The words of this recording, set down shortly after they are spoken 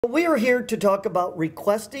We are here to talk about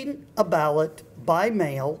requesting a ballot by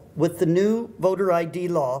mail with the new voter ID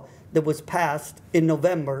law that was passed in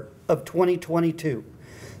November of 2022.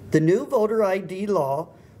 The new voter ID law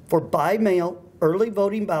for by mail early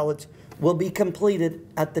voting ballots will be completed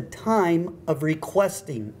at the time of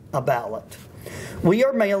requesting a ballot. We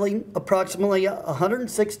are mailing approximately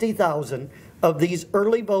 160,000 of these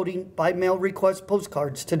early voting by mail request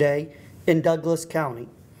postcards today in Douglas County.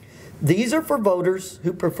 These are for voters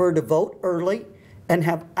who prefer to vote early and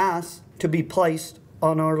have asked to be placed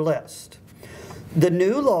on our list. The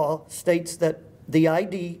new law states that the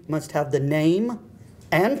ID must have the name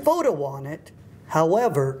and photo on it.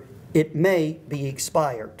 However, it may be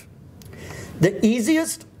expired. The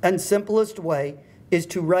easiest and simplest way is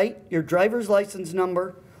to write your driver's license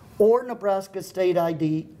number or Nebraska state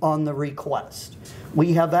ID on the request.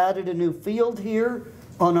 We have added a new field here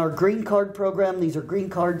on our green card program. These are green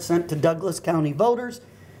cards sent to Douglas County voters.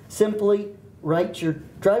 Simply write your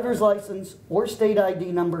driver's license or state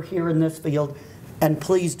ID number here in this field, and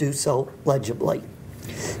please do so legibly.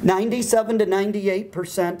 97 to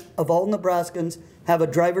 98% of all Nebraskans have a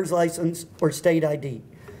driver's license or state ID.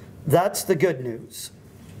 That's the good news.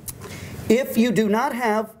 If you do not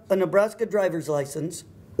have a Nebraska driver's license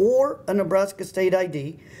or a Nebraska state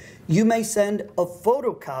ID, you may send a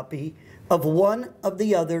photocopy of one of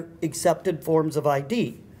the other accepted forms of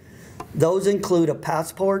ID. Those include a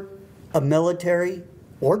passport, a military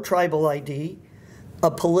or tribal ID, a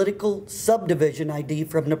political subdivision ID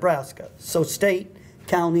from Nebraska, so state,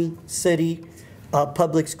 county, city,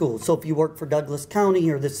 public schools. So if you work for Douglas County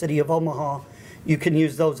or the city of Omaha, you can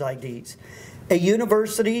use those IDs. A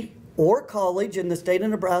university or college in the state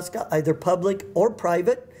of Nebraska, either public or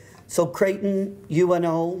private, so Creighton,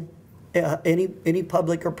 UNO, any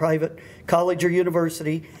public or private college or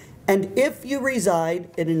university. And if you reside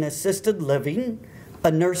in an assisted living,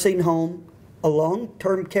 a nursing home, a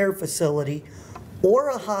long-term care facility, or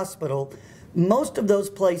a hospital, most of those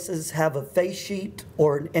places have a face sheet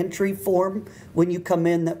or an entry form when you come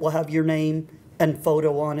in that will have your name and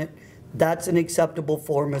photo on it. That's an acceptable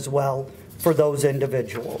form as well for those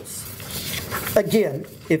individuals. Again,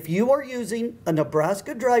 if you are using a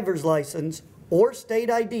Nebraska driver's license or state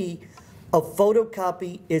ID, a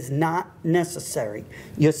photocopy is not necessary.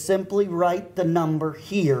 You simply write the number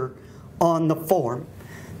here on the form.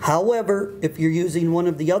 However, if you're using one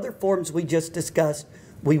of the other forms we just discussed,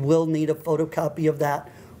 we will need a photocopy of that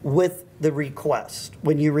with the request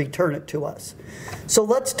when you return it to us. So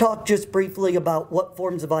let's talk just briefly about what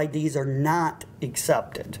forms of IDs are not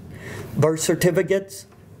accepted. Birth certificates,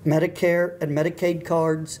 Medicare and Medicaid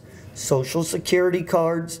cards, Social Security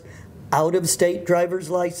cards, out-of-state driver's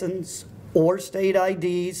license or state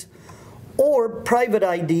IDs, or private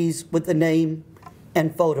IDs with the name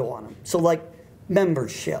and photo on them. So like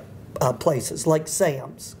membership places like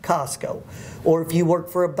Sam's, Costco, or if you work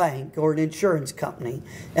for a bank or an insurance company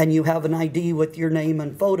and you have an ID with your name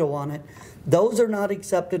and photo on it, those are not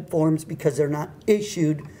accepted forms because they're not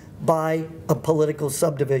issued by a political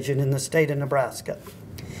subdivision in the state of Nebraska.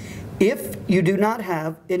 If you do not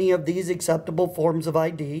have any of these acceptable forms of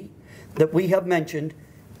ID that we have mentioned,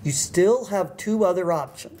 you still have two other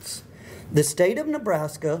options. The state of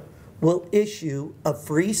Nebraska will issue a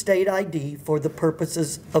free state ID for the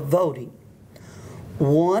purposes of voting.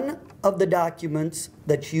 One of the documents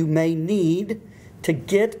that you may need to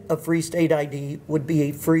get a free state ID would be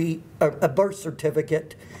a birth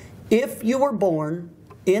certificate. If you were born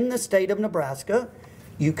in the state of Nebraska,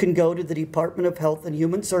 you can go to the Department of Health and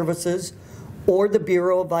Human Services or the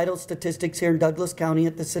Bureau of Vital Statistics here in Douglas County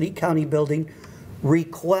at the City County Building,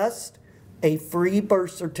 request a free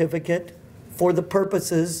birth certificate for the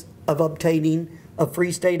purposes of obtaining a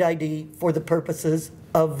free state ID for the purposes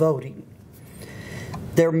of voting.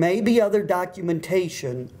 There may be other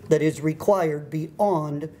documentation that is required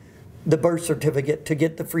beyond the birth certificate to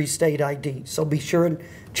get the free state ID, so be sure and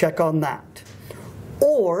check on that.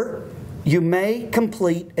 Or you may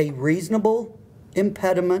complete a reasonable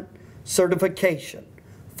impediment certification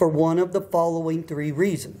for one of the following three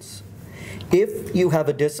reasons. If you have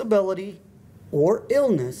a disability or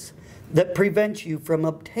illness that prevents you from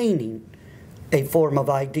obtaining a form of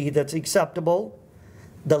ID that's acceptable,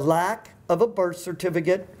 the lack of a birth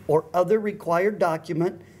certificate or other required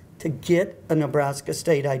document to get a Nebraska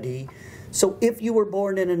state ID. So if you were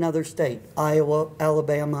born in another state, Iowa,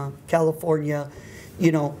 Alabama, California,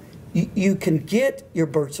 you can get your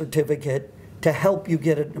birth certificate to help you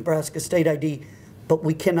get a Nebraska state ID, but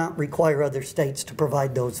we cannot require other states to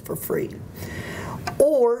provide those for free.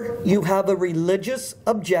 Or you have a religious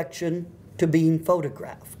objection to being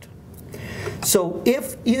photographed. So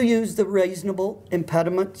if you use the reasonable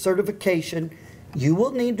impediment certification, you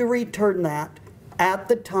will need to return that at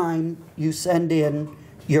the time you send in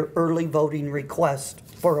your early voting request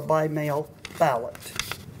for a by-mail ballot.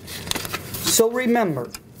 So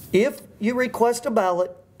remember, if you request a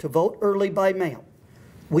ballot to vote early by mail,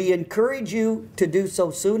 we encourage you to do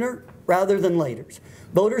so sooner rather than later.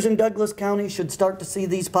 Voters in Douglas County should start to see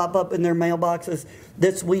these pop up in their mailboxes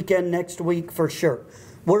this weekend, next week for sure.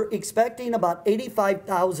 We're expecting about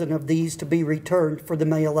 85,000 of these to be returned for the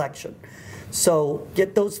May election. So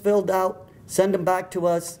get those filled out, send them back to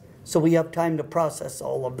us so we have time to process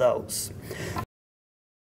all of those.